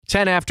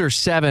10 after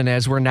 7,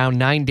 as we're now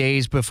 9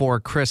 days before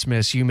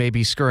Christmas. You may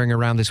be scurrying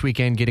around this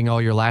weekend getting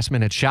all your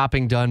last-minute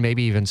shopping done,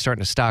 maybe even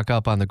starting to stock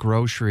up on the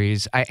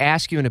groceries. I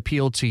ask you and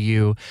appeal to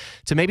you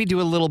to maybe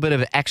do a little bit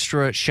of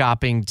extra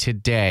shopping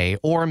today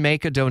or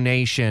make a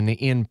donation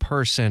in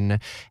person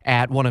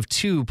at one of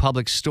two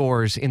public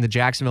stores in the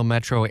Jacksonville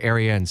metro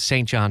area in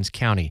St. Johns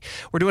County.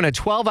 We're doing a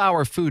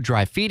 12-hour food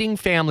drive, Feeding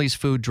Families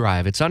Food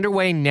Drive. It's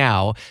underway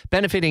now,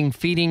 benefiting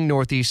Feeding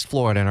Northeast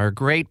Florida, and our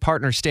great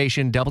partner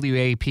station,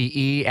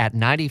 WAPE, at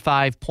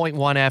 95.1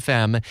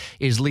 FM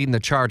is leading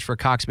the charge for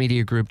Cox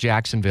Media Group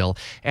Jacksonville.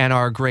 And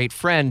our great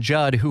friend,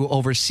 Judd, who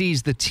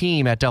oversees the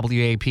team at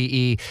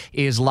WAPE,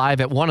 is live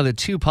at one of the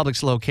two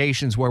Publix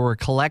locations where we're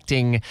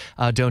collecting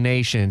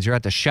donations. You're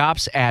at the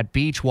Shops at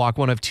Beach Walk,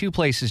 one of two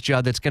places,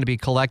 Judd, that's going to be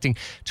collecting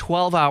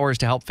 12 hours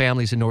to help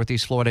families in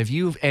Northeast Florida.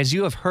 As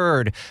you have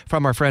heard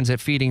from our friends at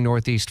Feeding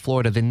Northeast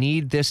Florida, the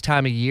need this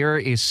time of year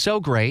is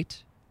so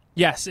great.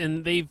 Yes,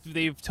 and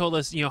they've told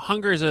us,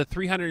 hunger is a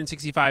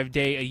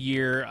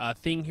 365-day-a-year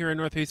thing here in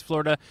Northeast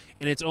Florida,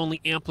 and it's only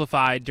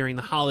amplified during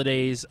the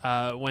holidays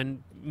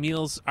when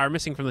meals are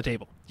missing from the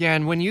table. Yeah,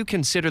 and when you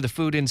consider the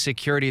food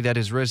insecurity that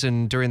has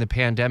risen during the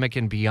pandemic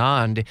and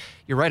beyond,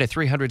 you're right, a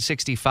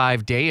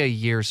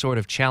 365-day-a-year sort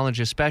of challenge,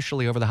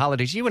 especially over the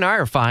holidays. You and I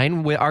are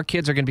fine. Our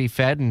kids are going to be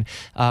fed, and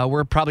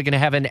we're probably going to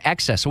have an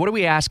excess. So what are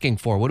we asking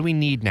for? What do we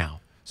need now?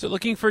 So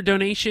looking for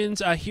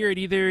donations here at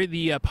either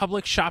the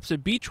Publix Shops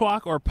at Beach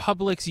Walk or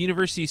Publix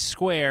University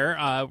Square.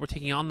 We're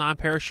taking all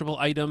non-perishable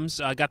items.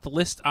 Got the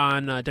list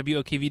on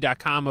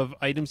WOKV.com of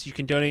items you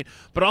can donate,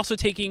 but also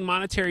taking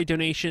monetary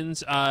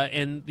donations.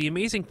 And the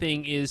amazing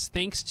thing is,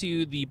 thanks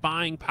to the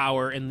buying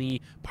power and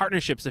the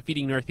partnerships that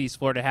Feeding Northeast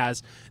Florida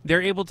has,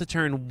 they're able to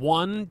turn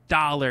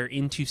 $1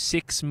 into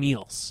 6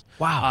 meals.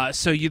 Wow.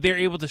 So they're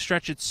able to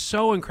stretch it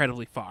so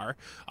incredibly far.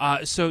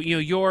 So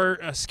your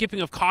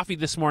skipping of coffee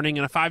this morning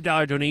and a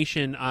 $5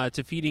 donation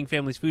to Feeding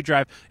Families Food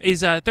Drive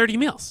is 30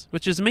 meals,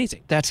 which is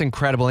amazing. That's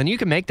incredible. And you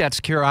can make that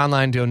secure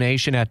online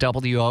donation at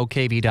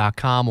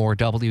WOKV.com or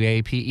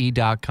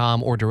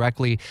WAPE.com or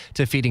directly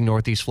to Feeding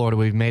Northeast Florida.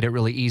 We've made it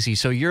really easy.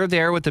 So you're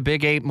there with the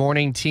Big 8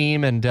 morning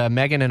team and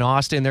Megan and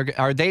Austin.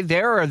 Are they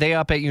there or are they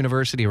up at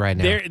University right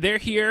now? They're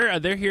here.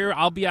 They're here.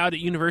 I'll be out at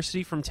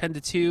University from 10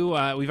 to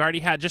 2. We've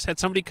already had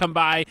somebody come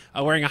by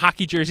wearing a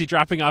hockey jersey,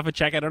 dropping off a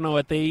check. I don't know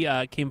what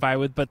they came by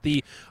with, but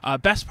the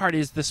best part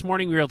is this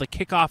morning we were able to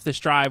kick off this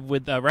drive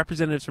with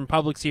representatives from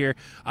Publix here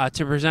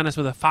to present us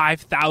with a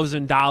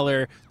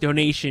 $5,000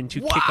 donation to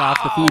kick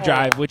off the food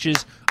drive, which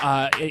is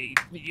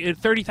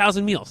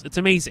 30,000 meals. It's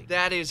amazing.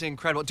 That is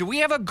incredible. Do we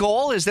have a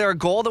goal? Is there a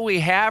goal that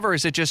we have, or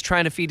is it just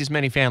trying to feed as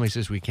many families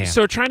as we can?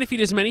 So trying to feed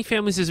as many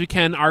families as we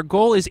can. Our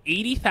goal is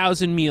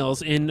 80,000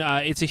 meals, and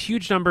it's a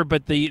huge number,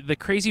 but the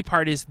crazy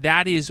part is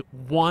that is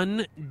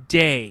 1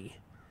 day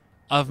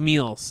of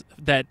meals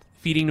that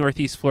Feeding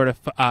Northeast Florida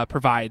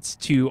provides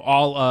to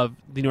all of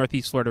the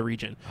Northeast Florida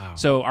region. Wow.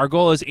 So our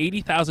goal is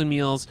 80,000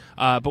 meals,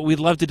 but we'd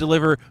love to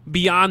deliver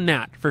beyond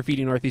that for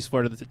Feeding Northeast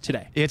Florida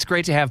today. It's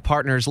great to have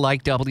partners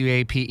like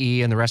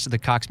WAPE and the rest of the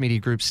Cox Media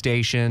Group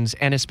stations,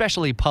 and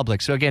especially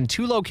Publix. So again,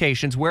 two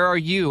locations. Where are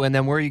you, and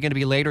then where are you going to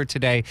be later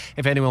today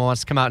if anyone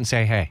wants to come out and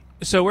say hey?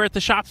 So we're at the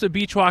Shops at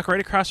Beach Walk,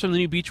 right across from the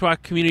new Beach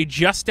Walk community,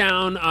 just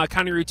down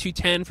County Route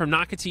 210 from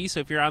Nocatee.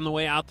 So if you're on the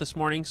way out this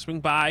morning,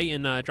 swing by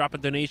and drop a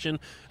donation.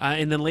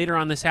 And then later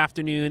on this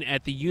afternoon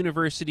at the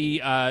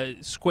University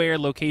Square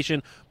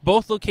location.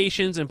 Both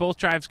locations and both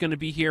drives going to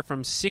be here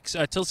from 6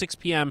 till 6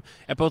 p.m.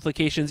 at both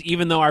locations,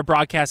 even though our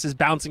broadcast is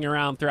bouncing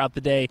around throughout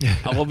the day.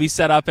 We'll be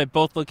set up at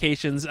both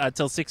locations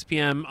till 6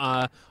 p.m.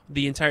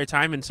 The entire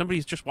time, and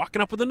somebody's just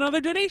walking up with another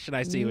donation,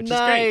 I see, which is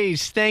great.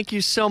 Nice. Thank you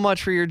so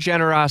much for your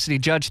generosity.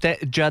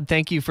 Judd,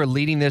 thank you for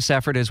leading this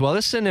effort as well.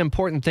 This is an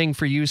important thing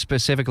for you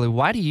specifically.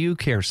 Why do you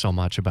care so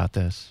much about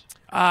this?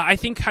 I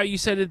think how you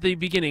said at the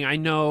beginning, I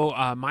know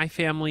my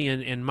family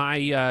and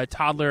my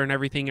toddler and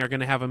everything are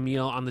going to have a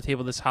meal on the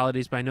table this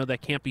holidays, but I know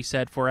that can't be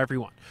said for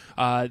everyone.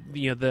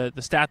 The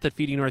stat that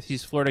Feeding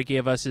Northeast Florida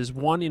gave us is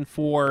 1 in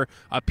 4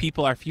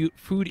 people are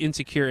food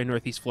insecure in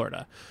Northeast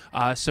Florida.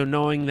 So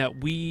knowing that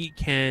we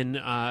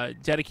can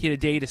dedicate a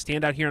day to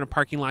stand out here in a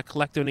parking lot,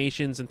 collect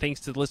donations, and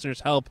thanks to the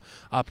listeners' help,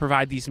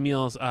 provide these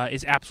meals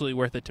is absolutely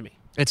worth it to me.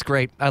 It's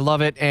great. I love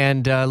it,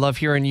 and I love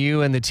hearing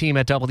you and the team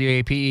at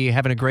WAPE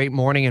having a great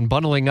morning and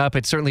bundling up.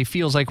 It certainly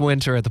feels like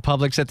winter at the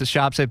Publix, at the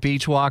Shops at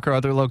Beach Walk, or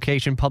other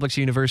location, Publix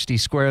University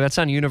Square. That's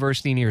on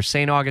University near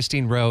St.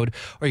 Augustine Road,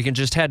 or you can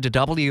just head to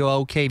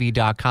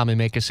WOKV.com and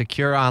make a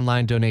secure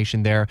online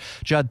donation there.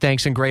 Judd,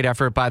 thanks, and great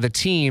effort by the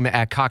team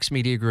at Cox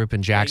Media Group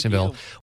in Jacksonville.